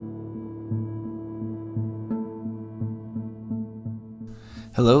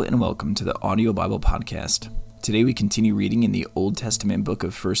Hello and welcome to the Audio Bible Podcast. Today we continue reading in the Old Testament book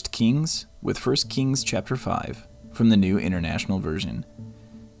of 1 Kings with 1 Kings chapter 5 from the New International Version.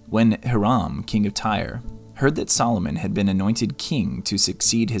 When Hiram, king of Tyre, heard that Solomon had been anointed king to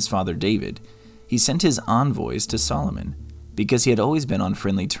succeed his father David, he sent his envoys to Solomon, because he had always been on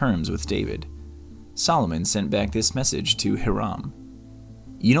friendly terms with David. Solomon sent back this message to Hiram.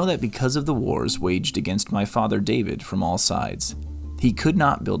 "You know that because of the wars waged against my father David from all sides, he could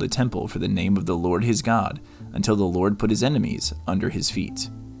not build a temple for the name of the Lord his God until the Lord put his enemies under his feet.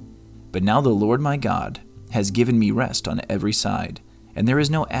 But now the Lord my God has given me rest on every side, and there is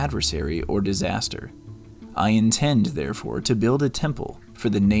no adversary or disaster. I intend, therefore, to build a temple for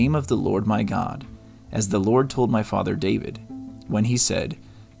the name of the Lord my God, as the Lord told my father David, when he said,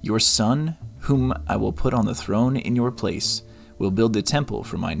 'Your son, whom I will put on the throne in your place, will build the temple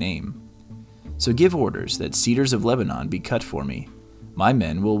for my name.' So give orders that cedars of Lebanon be cut for me. My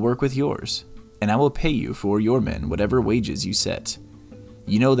men will work with yours, and I will pay you for your men whatever wages you set.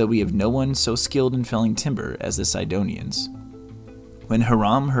 You know that we have no one so skilled in felling timber as the Sidonians." When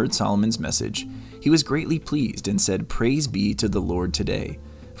Hiram heard Solomon's message, he was greatly pleased and said, "Praise be to the Lord today,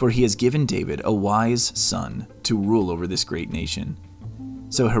 for he has given David a wise son to rule over this great nation."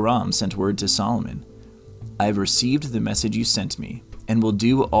 So Hiram sent word to Solomon, "I have received the message you sent me, and will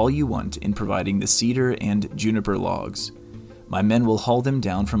do all you want in providing the cedar and juniper logs. My men will haul them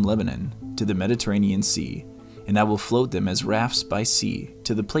down from Lebanon to the Mediterranean Sea, and I will float them as rafts by sea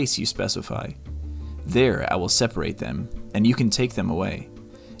to the place you specify. There I will separate them, and you can take them away.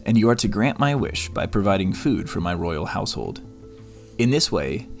 And you are to grant my wish by providing food for my royal household." In this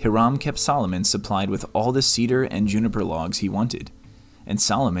way, Hiram kept Solomon supplied with all the cedar and juniper logs he wanted. And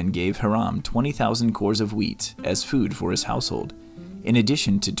Solomon gave Hiram 20,000 cores of wheat as food for his household, in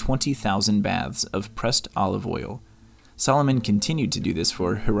addition to 20,000 baths of pressed olive oil. Solomon continued to do this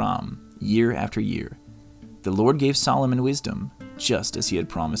for Hiram year after year. The Lord gave Solomon wisdom, just as he had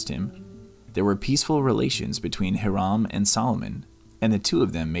promised him. There were peaceful relations between Hiram and Solomon, and the two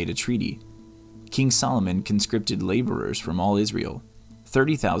of them made a treaty. King Solomon conscripted laborers from all Israel,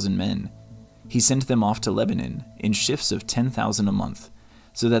 30,000 men. He sent them off to Lebanon in shifts of 10,000 a month,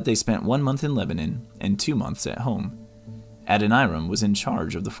 so that they spent 1 month in Lebanon and 2 months at home. Adoniram was in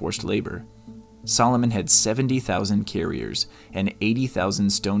charge of the forced labor. Solomon had 70,000 carriers and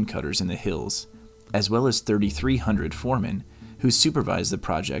 80,000 stonecutters in the hills, as well as 3,300 foremen who supervised the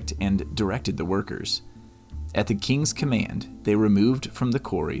project and directed the workers. At the king's command, they removed from the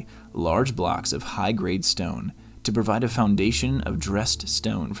quarry large blocks of high-grade stone to provide a foundation of dressed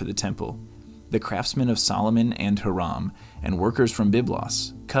stone for the temple. The craftsmen of Solomon and Hiram and workers from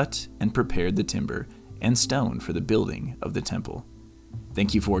Byblos cut and prepared the timber and stone for the building of the temple.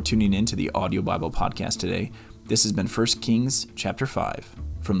 Thank you for tuning in to the Audio Bible Podcast today. This has been 1 Kings chapter 5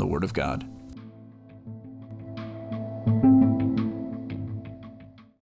 from the Word of God.